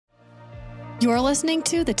You're listening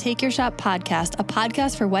to the Take Your Shot podcast, a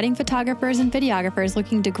podcast for wedding photographers and videographers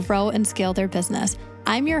looking to grow and scale their business.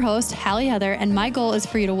 I'm your host, Hallie Heather, and my goal is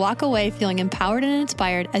for you to walk away feeling empowered and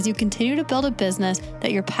inspired as you continue to build a business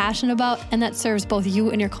that you're passionate about and that serves both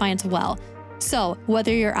you and your clients well. So,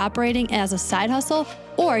 whether you're operating as a side hustle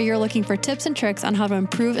or you're looking for tips and tricks on how to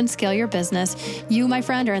improve and scale your business, you, my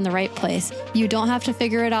friend, are in the right place. You don't have to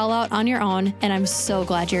figure it all out on your own, and I'm so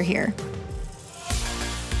glad you're here.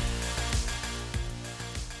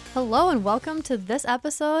 Hello and welcome to this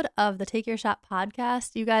episode of the Take Your Shot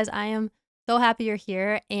podcast. You guys, I am so happy you're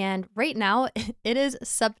here. And right now it is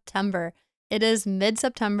September. It is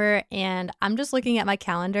mid-September and I'm just looking at my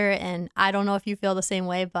calendar and I don't know if you feel the same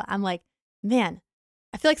way, but I'm like, man,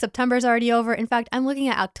 I feel like September's already over. In fact, I'm looking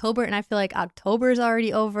at October and I feel like October's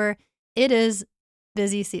already over. It is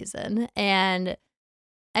busy season. And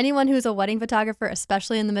anyone who's a wedding photographer,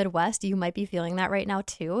 especially in the Midwest, you might be feeling that right now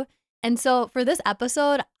too. And so for this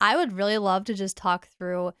episode, I would really love to just talk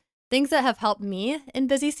through things that have helped me in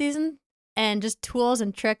busy season and just tools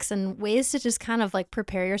and tricks and ways to just kind of like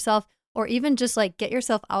prepare yourself or even just like get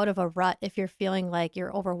yourself out of a rut if you're feeling like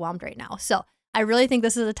you're overwhelmed right now. So I really think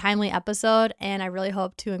this is a timely episode and I really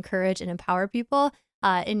hope to encourage and empower people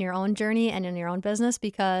in your own journey and in your own business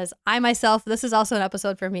because I myself, this is also an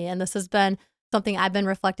episode for me and this has been something I've been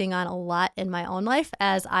reflecting on a lot in my own life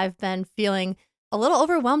as I've been feeling a little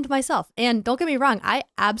overwhelmed myself. And don't get me wrong, I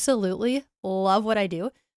absolutely love what I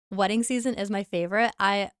do. Wedding season is my favorite.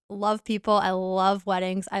 I love people. I love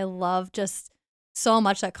weddings. I love just so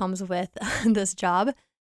much that comes with this job.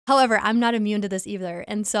 However, I'm not immune to this either.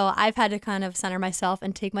 And so I've had to kind of center myself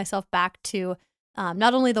and take myself back to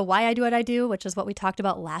not only the why I do what I do, which is what we talked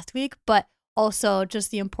about last week, but also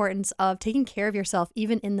just the importance of taking care of yourself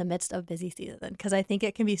even in the midst of busy season. Because I think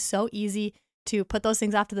it can be so easy to put those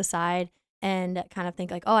things off to the side and kind of think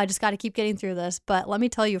like, oh, I just got to keep getting through this. But let me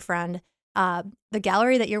tell you, friend, the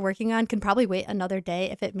gallery that you're working on can probably wait another day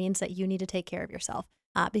if it means that you need to take care of yourself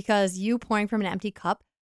because you pouring from an empty cup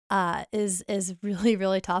is really,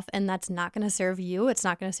 really tough. And that's not going to serve you. It's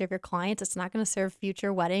not going to serve your clients. It's not going to serve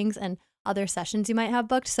future weddings and other sessions you might have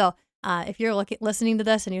booked. So if you're listening to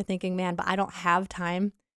this and you're thinking, man, but I don't have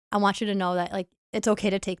time, I want you to know that like it's okay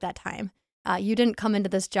to take that time. You didn't come into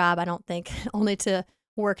this job, I don't think, only to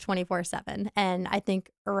work 24/7. And I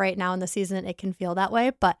think right now in the season, it can feel that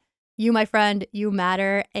way, but you, my friend, you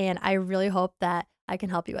matter. And I really hope that I can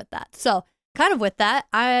help you with that. So kind of with that,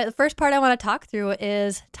 the first part I want to talk through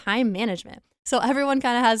is time management. So everyone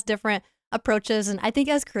kind of has different approaches. And I think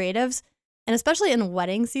as creatives, and especially in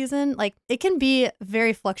wedding season, like it can be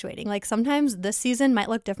very fluctuating. Like sometimes this season might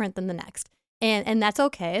look different than the next. And that's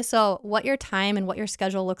okay. So what your time and what your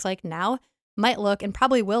schedule looks like now might look and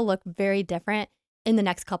probably will look very different in the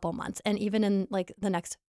next couple months and even in like the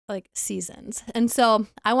next like seasons. And so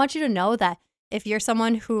I want you to know that if you're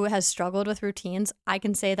someone who has struggled with routines, I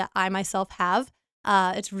can say that I myself have.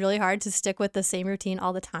 It's really hard to stick with the same routine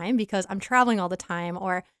all the time because I'm traveling all the time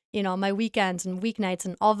or, you know, my weekends and weeknights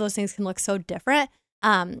and all of those things can look so different.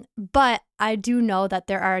 But I do know that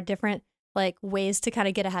there are different like ways to kind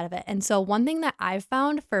of get ahead of it. And so one thing that I've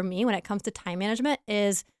found for me when it comes to time management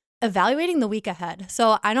is evaluating the week ahead.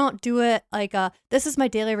 So I don't do it like this is my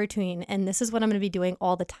daily routine and this is what I'm going to be doing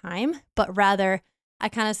all the time, but rather I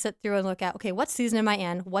kind of sit through and look at, okay, what season am I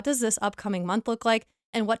in? What does this upcoming month look like?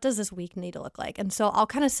 And what does this week need to look like? And so I'll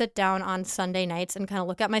kind of sit down on Sunday nights and kind of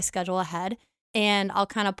look at my schedule ahead and I'll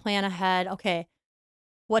kind of plan ahead. Okay,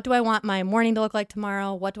 what do I want my morning to look like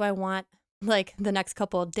tomorrow? What do I want like the next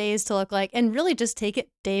couple of days to look like? And really just take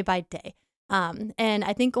it day by day. And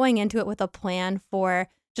I think going into it with a plan for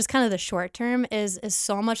just kind of the short term is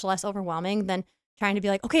so much less overwhelming than trying to be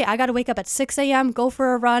like, okay, I got to wake up at 6 a.m., go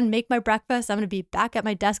for a run, make my breakfast. I'm going to be back at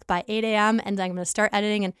my desk by 8 a.m. and then I'm going to start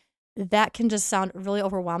editing. And that can just sound really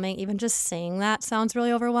overwhelming. Even just saying that sounds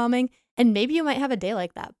really overwhelming. And maybe you might have a day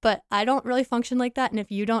like that, but I don't really function like that. And if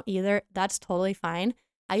you don't either, that's totally fine.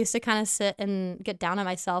 I used to kind of sit and get down on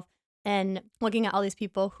myself and looking at all these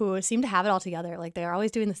people who seem to have it all together. Like they're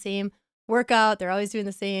always doing the same workout. They're always doing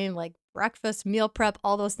the same like breakfast, meal prep,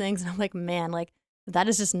 all those things. And I'm like, man, like that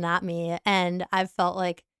is just not me. And I've felt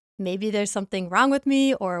like maybe there's something wrong with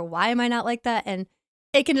me or why am I not like that? And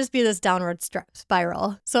it can just be this downward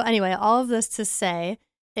spiral. So anyway, all of this to say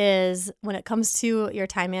is when it comes to your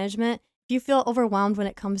time management, if you feel overwhelmed when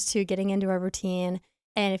it comes to getting into a routine,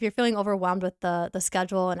 and if you're feeling overwhelmed with the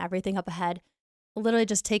schedule and everything up ahead, literally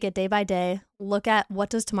just take it day by day. Look at what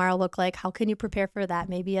does tomorrow look like? How can you prepare for that?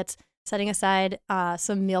 Maybe it's setting aside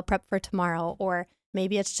some meal prep for tomorrow, or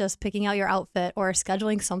maybe it's just picking out your outfit or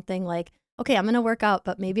scheduling something like, okay, I'm going to work out,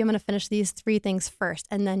 but maybe I'm going to finish these 3 things first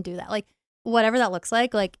and then do that. Like whatever that looks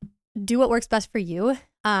like do what works best for you.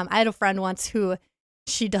 I had a friend once who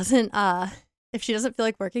she doesn't, if she doesn't feel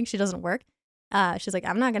like working, she doesn't work. She's like,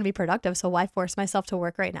 I'm not going to be productive, so why force myself to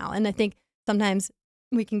work right now? And I think sometimes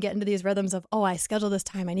we can get into these rhythms of, oh, I schedule this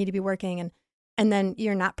time, I need to be working, and then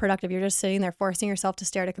you're not productive. You're just sitting there forcing yourself to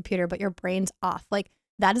stare at a computer, but your brain's off. Like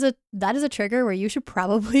that is a trigger where you should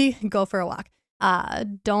probably go for a walk.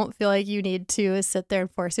 Don't feel like you need to sit there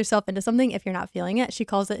and force yourself into something if you're not feeling it. She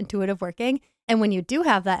calls it intuitive working. And when you do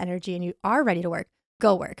have that energy and you are ready to work,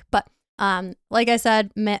 go work. But like I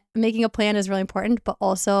said, making a plan is really important, but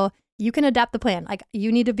also you can adapt the plan. Like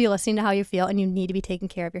you need to be listening to how you feel and you need to be taking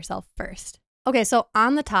care of yourself first. Okay, so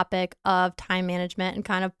on the topic of time management and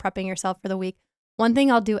kind of prepping yourself for the week, one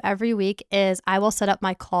thing I'll do every week is I will set up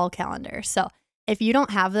my call calendar. So if you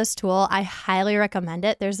don't have this tool, I highly recommend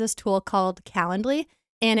it. There's this tool called Calendly,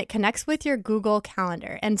 and it connects with your Google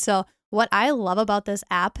Calendar. And so what I love about this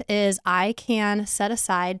app is I can set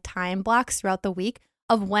aside time blocks throughout the week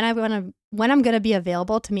of when I'm going to be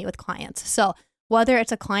available to meet with clients. So whether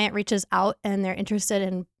it's a client reaches out and they're interested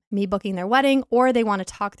in me booking their wedding, or they want to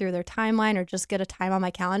talk through their timeline or just get a time on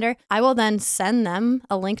my calendar, I will then send them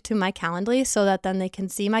a link to my Calendly so that then they can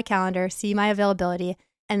see my calendar, see my availability,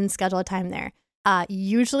 and schedule a time there.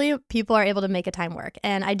 Usually people are able to make a time work,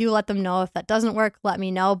 and I do let them know if that doesn't work, let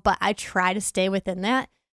me know, but I try to stay within that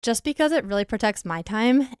just because it really protects my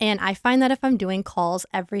time. And I find that if I'm doing calls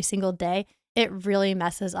every single day, it really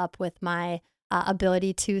messes up with my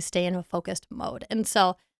ability to stay in a focused mode. And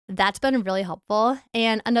so that's been really helpful.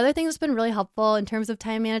 And another thing that's been really helpful in terms of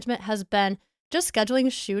time management has been just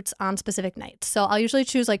scheduling shoots on specific nights. So I'll usually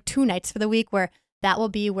choose like 2 nights for the week where that will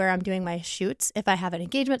be where I'm doing my shoots. If I have an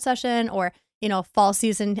engagement session or, fall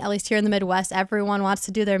season, at least here in the Midwest, everyone wants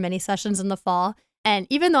to do their mini sessions in the fall. And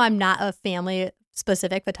even though I'm not a family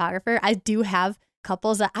specific photographer, I do have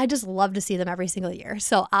couples that I just love to see them every single year.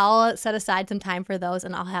 So I'll set aside some time for those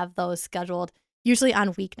and I'll have those scheduled usually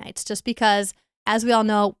on weeknights, just because as we all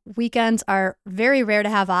know, weekends are very rare to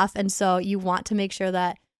have off. And so you want to make sure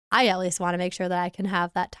that I at least want to make sure that I can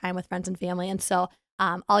have that time with friends and family. And so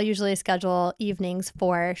I'll usually schedule evenings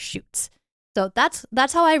for shoots. So that's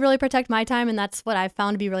how I really protect my time. And that's what I've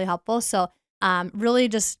found to be really helpful. So really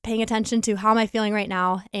just paying attention to how am I feeling right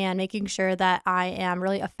now and making sure that I am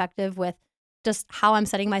really effective with just how I'm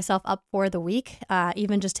setting myself up for the week,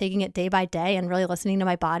 even just taking it day by day and really listening to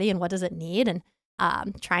my body and what does it need, and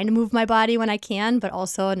trying to move my body when I can, but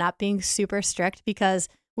also not being super strict because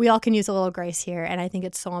we all can use a little grace here. And I think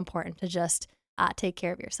it's so important to just take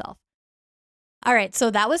care of yourself. All right, so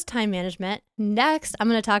that was time management. Next, I'm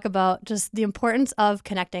going to talk about just the importance of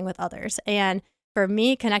connecting with others. And for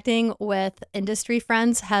me, connecting with industry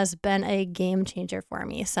friends has been a game changer for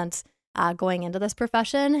me since going into this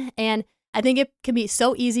profession. And I think it can be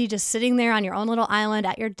so easy just sitting there on your own little island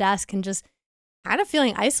at your desk and just kind of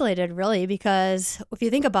feeling isolated, really, because if you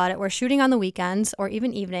think about it, we're shooting on the weekends or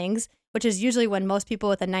even evenings, which is usually when most people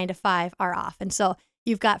with a 9 to 5 are off. And so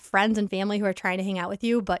you've got friends and family who are trying to hang out with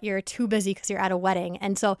you, but you're too busy because you're at a wedding.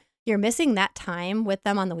 And so you're missing that time with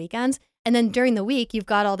them on the weekends. And then during the week, you've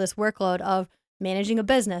got all this workload of managing a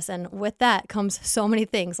business. And with that comes so many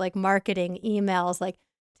things like marketing, emails, like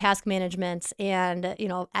task management, and,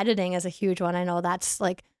 editing is a huge one. I know that's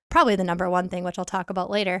like probably the number one thing, which I'll talk about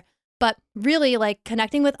later. But really, like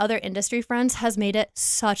connecting with other industry friends has made it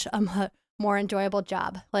such a more enjoyable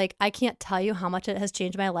job. Like I can't tell you how much it has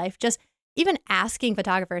changed my life. Just even asking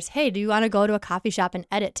photographers, hey, do you want to go to a coffee shop and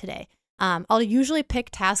edit today? I'll usually pick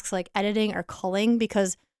tasks like editing or culling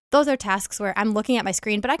because those are tasks where I'm looking at my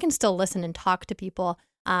screen, but I can still listen and talk to people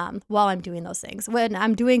while I'm doing those things. When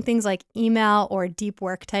I'm doing things like email or deep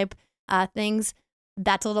work type things,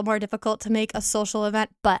 that's a little more difficult to make a social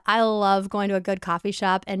event, but I love going to a good coffee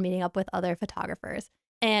shop and meeting up with other photographers.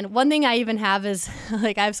 And one thing I even have is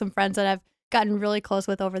like I have some friends that I've gotten really close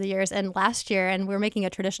with over the years. And last year, and we're making a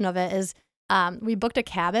tradition of it, is we booked a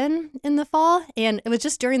cabin in the fall, and it was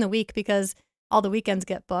just during the week because all the weekends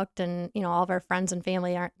get booked, and all of our friends and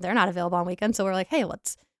family they're not available on weekends. So we're like, hey, we're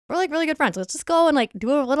like really good friends. Let's just go and like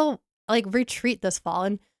do a little like retreat this fall.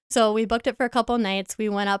 And so we booked it for a couple of nights. We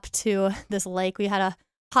went up to this lake. We had a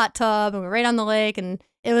hot tub and we were right on the lake, and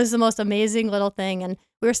it was the most amazing little thing. And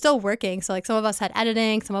we were still working. So like some of us had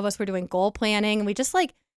editing, some of us were doing goal planning, and we just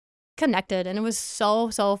like connected, and it was so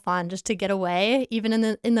fun just to get away even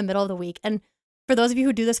in the middle of the week. And for those of you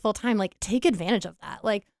who do this full time, like take advantage of that.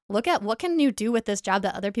 Like look at what can you do with this job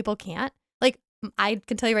that other people can't. Like I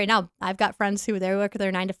can tell you right now, I've got friends who they work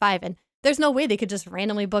their 9 to 5, and there's no way they could just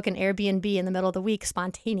randomly book an Airbnb in the middle of the week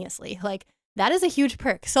spontaneously. Like that is a huge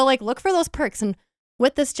perk. So like look for those perks. And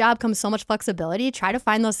with this job comes so much flexibility. Try to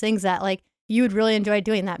find those things that like you would really enjoy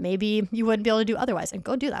doing that. Maybe you wouldn't be able to do otherwise, and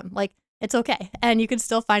go do them. Like, it's okay. And you can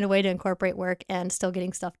still find a way to incorporate work and still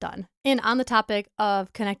getting stuff done. And on the topic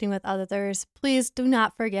of connecting with others, please do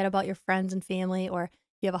not forget about your friends and family, or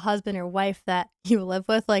you have a husband or wife that you live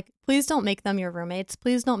with. Like, please don't make them your roommates.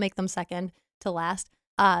 Please don't make them second to last.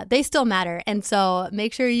 They still matter. And so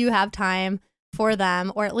make sure you have time for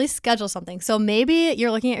them, or at least schedule something. So maybe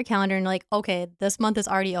you're looking at your calendar and like, okay, this month is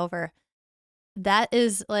already over. That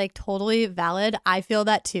is like totally valid. I feel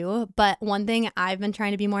that too. But one thing I've been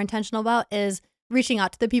trying to be more intentional about is reaching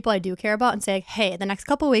out to the people I do care about and saying, hey, the next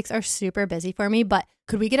couple of weeks are super busy for me, but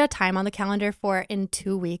could we get a time on the calendar for in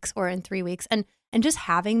 2 weeks or in 3 weeks? And just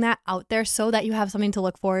having that out there so that you have something to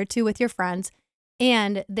look forward to with your friends,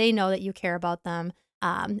 and they know that you care about them,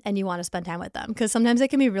 and you want to spend time with them. Because sometimes it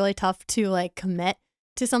can be really tough to like commit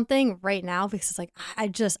to something right now because it's like,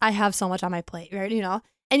 I have so much on my plate, right?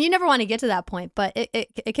 And you never want to get to that point, but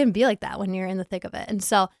it can be like that when you're in the thick of it. And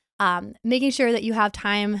so making sure that you have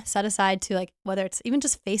time set aside to, like, whether it's even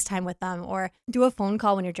just FaceTime with them or do a phone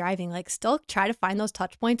call when you're driving, like, still try to find those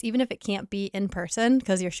touch points, even if it can't be in person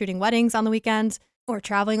because you're shooting weddings on the weekends or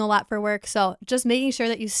traveling a lot for work. So just making sure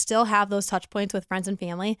that you still have those touch points with friends and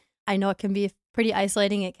family. I know it can be pretty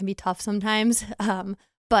isolating. It can be tough sometimes.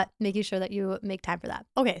 But making sure that you make time for that.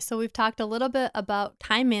 Okay, so we've talked a little bit about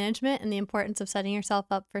time management and the importance of setting yourself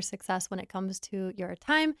up for success when it comes to your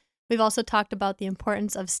time. We've also talked about the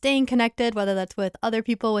importance of staying connected, whether that's with other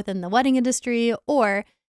people within the wedding industry or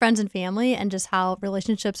friends and family, and just how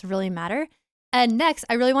relationships really matter. And next,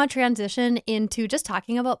 I really want to transition into just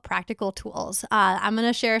talking about practical tools. I'm going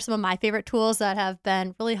to share some of my favorite tools that have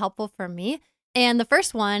been really helpful for me. And the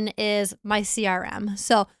first one is my CRM.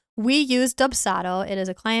 So we use Dubsado. It is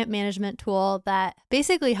a client management tool that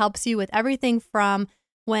basically helps you with everything from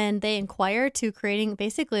when they inquire to creating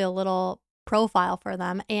basically a little profile for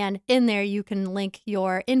them. And in there, you can link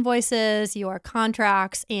your invoices, your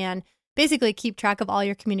contracts, and basically keep track of all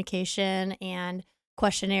your communication and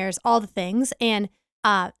questionnaires, all the things. And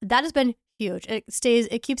that has been huge.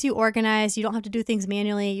 It keeps you organized. You don't have to do things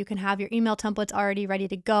manually. You can have your email templates already ready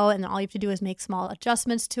to go. And all you have to do is make small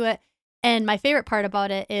adjustments to it. And my favorite part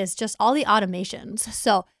about it is just all the automations.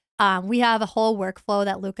 So we have a whole workflow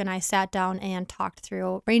that Luke and I sat down and talked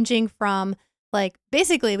through, ranging from, like,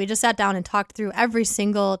 basically we just sat down and talked through every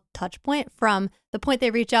single touch point from the point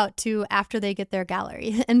they reach out to after they get their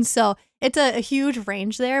gallery. And so it's a huge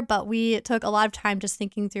range there, but we took a lot of time just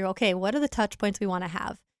thinking through, okay, what are the touch points we want to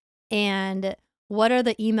have? And what are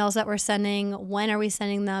the emails that we're sending? When are we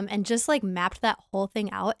sending them? And just like mapped that whole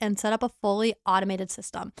thing out and set up a fully automated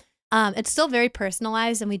system. It's still very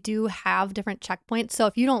personalized, and we do have different checkpoints. So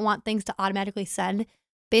if you don't want things to automatically send,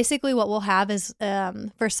 basically what we'll have is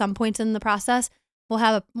for some points in the process,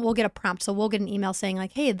 we'll get a prompt. So we'll get an email saying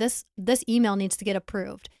like, hey, this email needs to get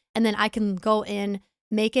approved. And then I can go in,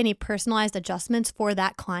 make any personalized adjustments for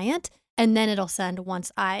that client, and then it'll send once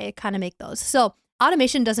I kind of make those. So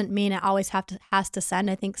automation doesn't mean it always has to send.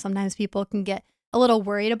 I think sometimes people can get a little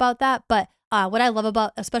worried about that, but what I love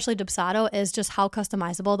about especially Dubsado is just how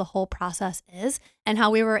customizable the whole process is, and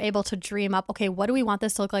how we were able to dream up, okay, what do we want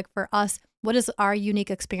this to look like for us? What is our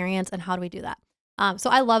unique experience, and how do we do that? So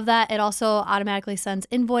I love that. It also automatically sends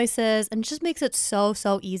invoices and just makes it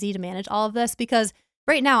so easy to manage all of this, because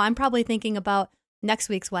right now I'm probably thinking about next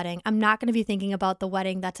week's wedding. I'm not going to be thinking about the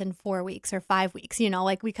wedding that's in 4 weeks or 5 weeks.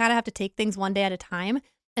 Like, we kind of have to take things one day at a time.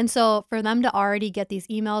 And so for them to already get these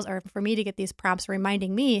emails, or for me to get these prompts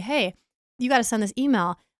reminding me, hey, you got to send this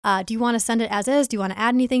email. Do you want to send it as is? Do you want to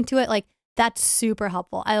add anything to it? Like, that's super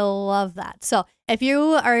helpful. I love that. So if you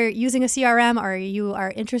are using a CRM or you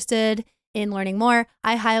are interested in learning more,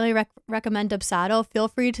 I highly recommend Dubsado. Feel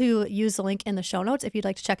free to use the link in the show notes if you'd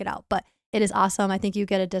like to check it out. But it is awesome. I think you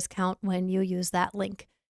get a discount when you use that link.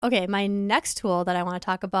 Okay, my next tool that I want to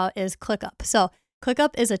talk about is ClickUp. So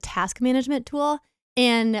ClickUp is a task management tool.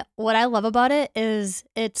 And what I love about it is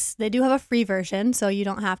they do have a free version, so you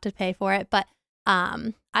don't have to pay for it. But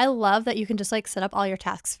I love that you can just like set up all your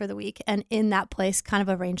tasks for the week and in that place kind of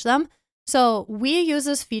arrange them. So we use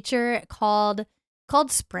this feature called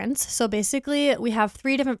sprints. So basically we have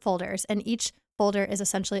 3 different folders, and each folder is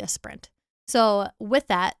essentially a sprint. So with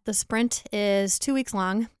that, the sprint is 2 weeks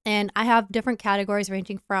long, and I have different categories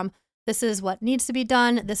ranging from this is what needs to be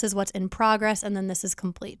done, this is what's in progress, and then this is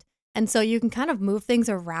complete. And so you can kind of move things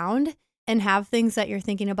around and have things that you're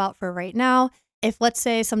thinking about for right now. If, let's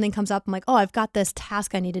say, something comes up, I'm like, oh, I've got this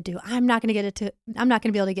task I need to do. I'm not going to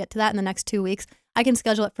be able to get to that in the next 2 weeks. I can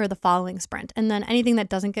schedule it for the following sprint. And then anything that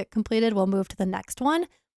doesn't get completed will move to the next one.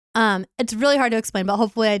 It's really hard to explain, but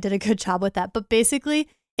hopefully I did a good job with that. But basically,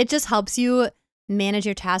 it just helps you manage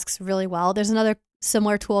your tasks really well. There's another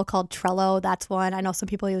similar tool called Trello. That's one. I know some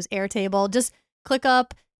people use Airtable. Just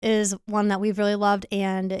ClickUp is one that we've really loved,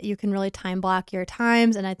 and you can really time block your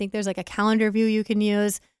times. And I think there's like a calendar view you can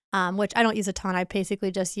use, which I don't use a ton. I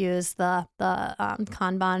basically just use the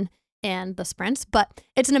Kanban and the sprints, but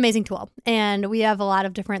it's an amazing tool. And we have a lot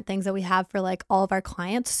of different things that we have for like all of our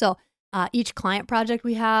clients. So each client project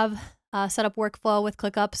we have set up workflow with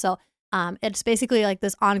ClickUp. So it's basically like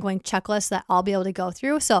this ongoing checklist that I'll be able to go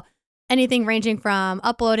through. So anything ranging from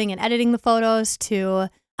uploading and editing the photos to,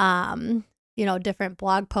 different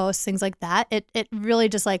blog posts, things like that. It really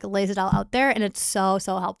just like lays it all out there, and it's so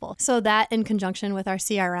helpful. So that in conjunction with our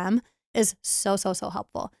CRM is so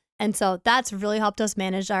helpful. And so that's really helped us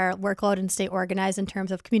manage our workload and stay organized in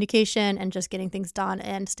terms of communication and just getting things done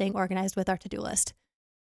and staying organized with our to-do list.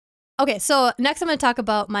 Okay, so next I'm going to talk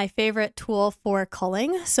about my favorite tool for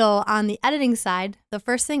culling. So on the editing side, the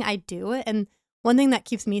first thing I do, and one thing that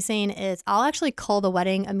keeps me sane, is I'll actually cull the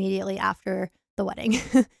wedding immediately after the wedding,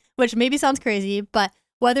 which maybe sounds crazy, but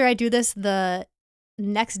whether I do this the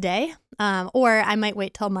next day or I might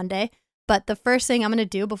wait till Monday, but the first thing I'm going to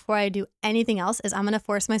do before I do anything else is I'm going to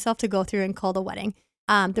force myself to go through and cull the wedding.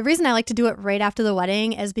 The reason I like to do it right after the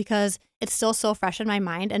wedding is because it's still so fresh in my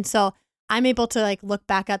mind. And so I'm able to like look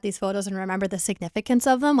back at these photos and remember the significance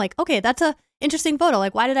of them. Like, okay, that's a interesting photo.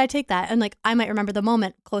 Like, why did I take that? And like, I might remember the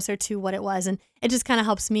moment closer to what it was. And it just kind of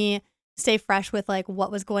helps me stay fresh with like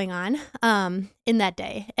what was going on in that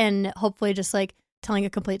day, and hopefully just like telling a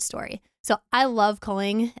complete story. So I love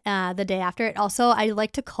culling the day after. It also, I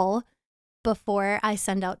like to cull before I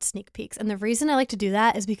send out sneak peeks. And the reason I like to do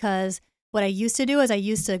that is because what I used to do is I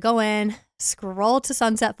used to go in, scroll to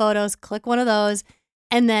sunset photos, click one of those,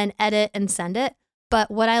 and then edit and send it.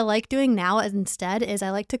 But what I like doing now instead is I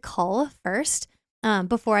like to cull first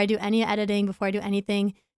before I do any editing, before I do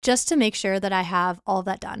anything, just to make sure that I have all of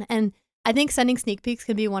that done. And I think sending sneak peeks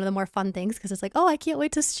can be one of the more fun things, because it's like, oh, I can't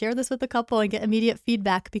wait to share this with a couple and get immediate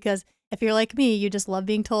feedback, because if you're like me, you just love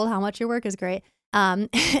being told how much your work is great.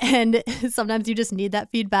 And sometimes you just need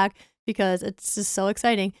that feedback because it's just so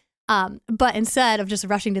exciting. But instead of just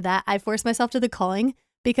rushing to that, I force myself to the culling,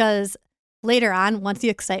 because later on, once the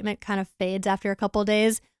excitement kind of fades after a couple of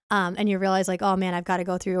days, and you realize like, oh man, I've got to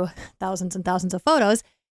go through thousands and thousands of photos,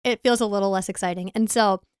 it feels a little less exciting. And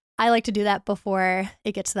so I like to do that before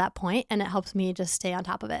it gets to that point, and it helps me just stay on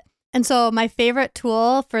top of it. And so my favorite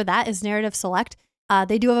tool for that is Narrative Select.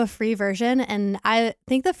 They do have a free version, and I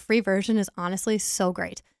think the free version is honestly so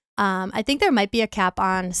great. I think there might be a cap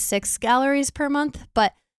on 6 galleries per month,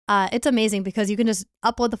 but it's amazing because you can just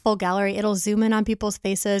upload the full gallery. It'll zoom in on people's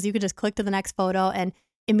faces. You can just click to the next photo and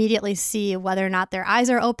immediately see whether or not their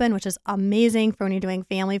eyes are open, which is amazing for when you're doing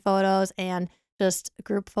family photos and just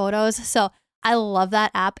group photos. So I love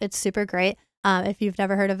that app. It's super great. If you've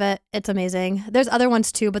never heard of it, it's amazing. There's other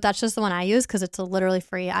ones too, but that's just the one I use because it's literally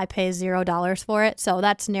free. I pay $0 for it. So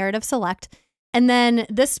that's Narrative Select. And then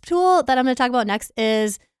this tool that I'm going to talk about next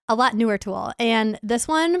is a lot newer tool. And this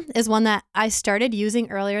one is one that I started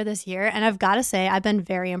using earlier this year. And I've got to say, I've been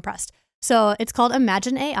very impressed. So it's called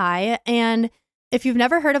Imagen AI. And if you've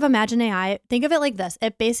never heard of Imagen AI, think of it like this.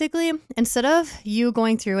 It basically, instead of you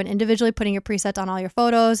going through and individually putting your presets on all your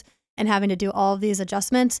photos and having to do all of these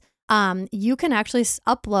adjustments, you can actually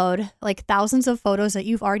upload like thousands of photos that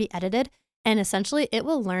you've already edited, and essentially it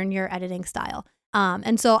will learn your editing style.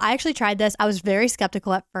 And so I actually tried this. I was very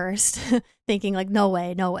skeptical at first, thinking like, no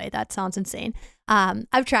way, that sounds insane.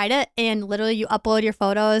 I've tried it, and literally you upload your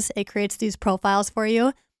photos, it creates these profiles for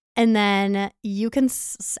you, and then you can,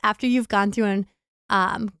 after you've gone through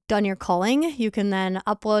and done your culling, you can then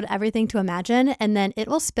upload everything to Imagen, and then it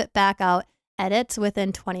will spit back out edits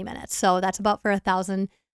within 20 minutes. So that's about for 1,000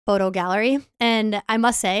 photo gallery. And I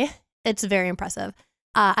must say, it's very impressive.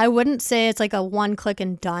 I wouldn't say it's like a one click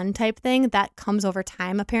and done type thing. That comes over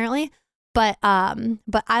time, apparently. But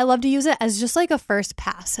I love to use it as just like a first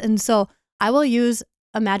pass. And so I will use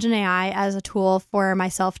Imagen AI as a tool for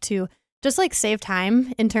myself to just like save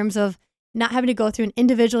time in terms of not having to go through and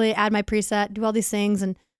individually add my preset, do all these things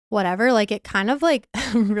and whatever. Like it kind of like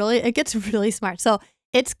really, it gets really smart. So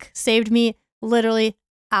it's saved me literally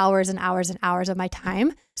hours and hours and hours of my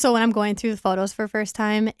time. So when I'm going through the photos for first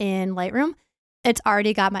time in Lightroom, it's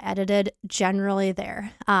already got my edited generally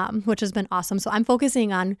there, which has been awesome. So I'm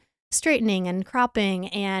focusing on straightening and cropping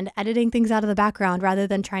and editing things out of the background rather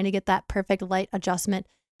than trying to get that perfect light adjustment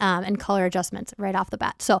and color adjustments right off the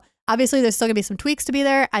bat. So obviously there's still gonna be some tweaks to be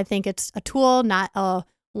there. I think it's a tool, not a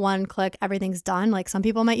one click, everything's done like some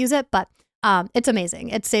people might use it, but it's amazing.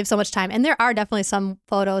 It saves so much time. And there are definitely some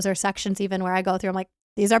photos or sections even where I go through, I'm like,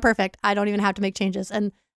 these are perfect. I don't even have to make changes.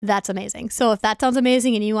 And that's amazing. So if that sounds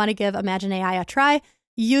amazing and you want to give Imagine AI a try,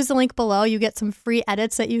 use the link below. You get some free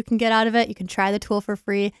edits that you can get out of it. You can try the tool for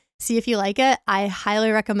free, see if you like it. I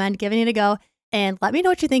highly recommend giving it a go, and let me know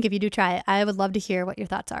what you think if you do try it. I would love to hear what your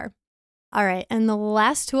thoughts are. All right, and the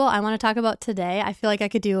last tool I want to talk about today, I feel like I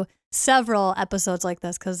could do several episodes like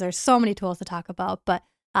this because there's so many tools to talk about, but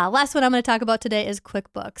last one I'm going to talk about today is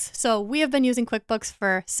QuickBooks. So we have been using QuickBooks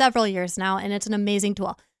for several years now, and it's an amazing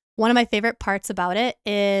tool. One of my favorite parts about it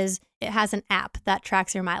is it has an app that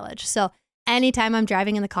tracks your mileage. So anytime I'm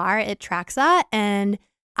driving in the car, it tracks that, and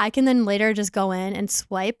I can then later just go in and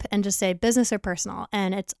swipe and just say business or personal,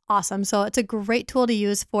 and it's awesome. So it's a great tool to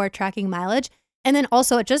use for tracking mileage. And then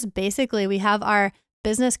also it just basically, we have our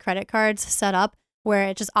business credit cards set up where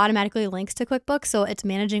it just automatically links to QuickBooks. So it's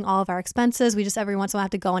managing all of our expenses. We just every once in a while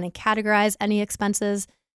have to go in and categorize any expenses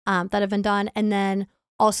that have been done. And then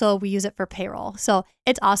also we use it for payroll. So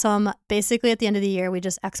it's awesome. Basically at the end of the year, we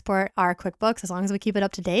just export our QuickBooks. As long as we keep it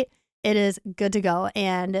up to date, it is good to go.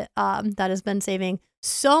 And that has been saving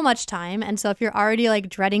so much time. And so if you're already like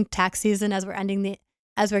dreading tax season as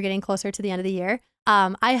we're getting closer to the end of the year,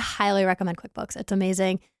 I highly recommend QuickBooks. It's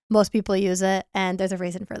amazing. Most people use it, and there's a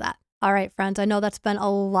reason for that. All right, friends, I know that's been a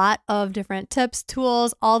lot of different tips,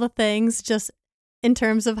 tools, all the things, just in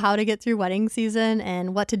terms of how to get through wedding season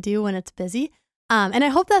and what to do when it's busy. And I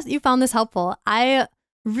hope that you found this helpful. I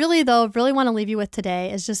really want to leave you with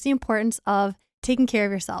today is just the importance of taking care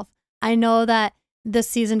of yourself. I know that this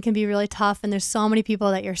season can be really tough, and there's so many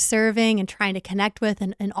people that you're serving and trying to connect with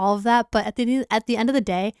and all of that. But at the end of the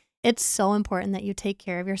day, it's so important that you take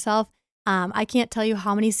care of yourself. I can't tell you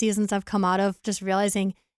how many seasons I've come out of just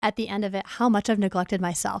realizing at the end of it how much I've neglected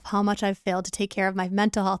myself, how much I've failed to take care of my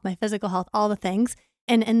mental health, my physical health, all the things.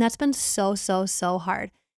 And that's been so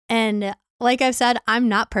hard. And like I've said, I'm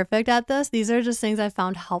not perfect at this. These are just things I've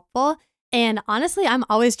found helpful. And honestly, I'm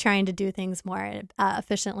always trying to do things more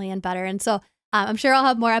efficiently and better. And so I'm sure I'll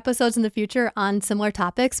have more episodes in the future on similar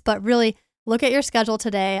topics, but really look at your schedule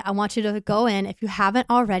today. I want you to go in, if you haven't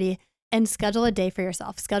already, and schedule a day for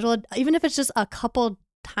yourself. Even if it's just a couple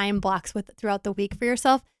time blocks throughout the week for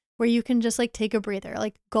yourself, where you can just like take a breather,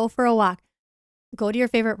 like go for a walk, go to your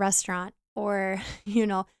favorite restaurant, or,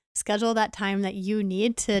 schedule that time that you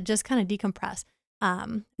need to just kind of decompress.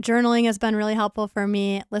 Journaling has been really helpful for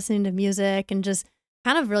me, listening to music and just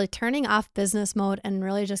kind of really turning off business mode and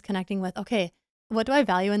really just connecting with, okay, what do I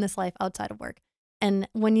value in this life outside of work? And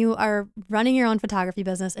when you are running your own photography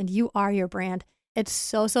business and you are your brand, it's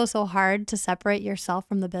so hard to separate yourself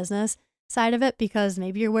from the business side of it, because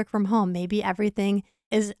maybe you work from home, maybe everything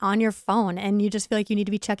is on your phone and you just feel like you need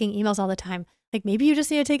to be checking emails all the time. Like maybe you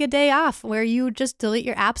just need to take a day off where you just delete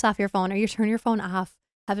your apps off your phone, or you turn your phone off.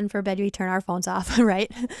 Heaven forbid we turn our phones off, right?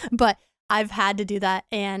 But I've had to do that,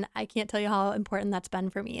 and I can't tell you how important that's been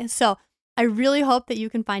for me. So I really hope that you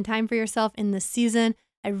can find time for yourself in this season.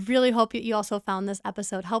 I really hope you also found this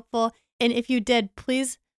episode helpful. And if you did,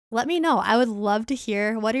 please let me know. I would love to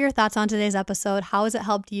hear, what are your thoughts on today's episode? How has it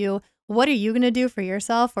helped you? What are you going to do for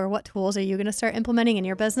yourself, or what tools are you going to start implementing in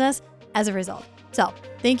your business as a result? So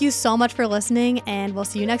thank you so much for listening, and we'll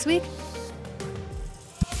see you next week.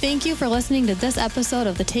 Thank you for listening to this episode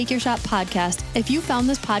of the Take Your Shot podcast. If you found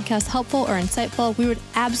this podcast helpful or insightful, we would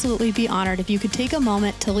absolutely be honored if you could take a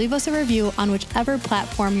moment to leave us a review on whichever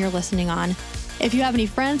platform you're listening on. If you have any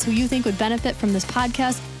friends who you think would benefit from this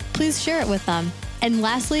podcast, please share it with them. And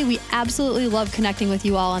lastly, we absolutely love connecting with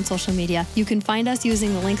you all on social media. You can find us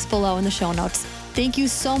using the links below in the show notes. Thank you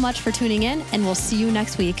so much for tuning in, and we'll see you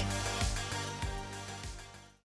next week.